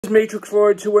Matrix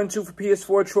Lord 212 for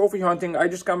PS4 trophy hunting. I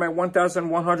just got my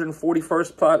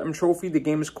 1141st platinum trophy. The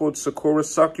game is called Sakura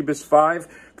Succubus 5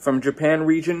 from Japan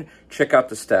region. Check out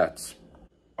the stats.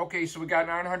 Okay, so we got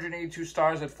 982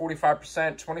 stars at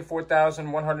 45%,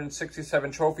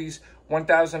 24,167 trophies,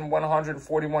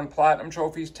 1,141 platinum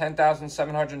trophies,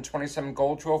 10,727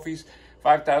 gold trophies,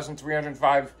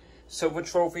 5,305 silver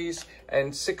trophies,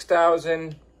 and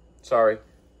 6,000... Sorry.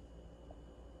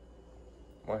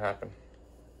 What happened?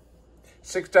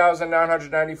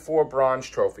 6,994 bronze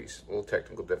trophies. A little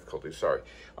technical difficulty, sorry.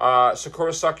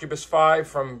 Sakura Succubus 5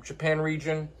 from Japan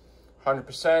region,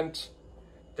 100%.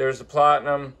 There's the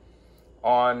platinum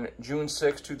on June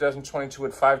 6, 2022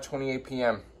 at 5:28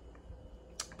 p.m.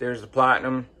 There's the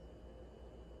platinum.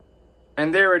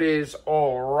 And there it is.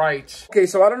 All right. Okay,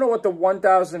 so I don't know what the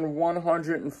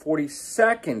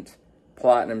 1,142nd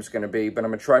platinum is going to be, but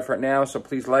I'm going to try for it now. So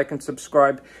please like and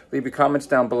subscribe. Leave your comments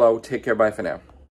down below. Take care. Bye for now.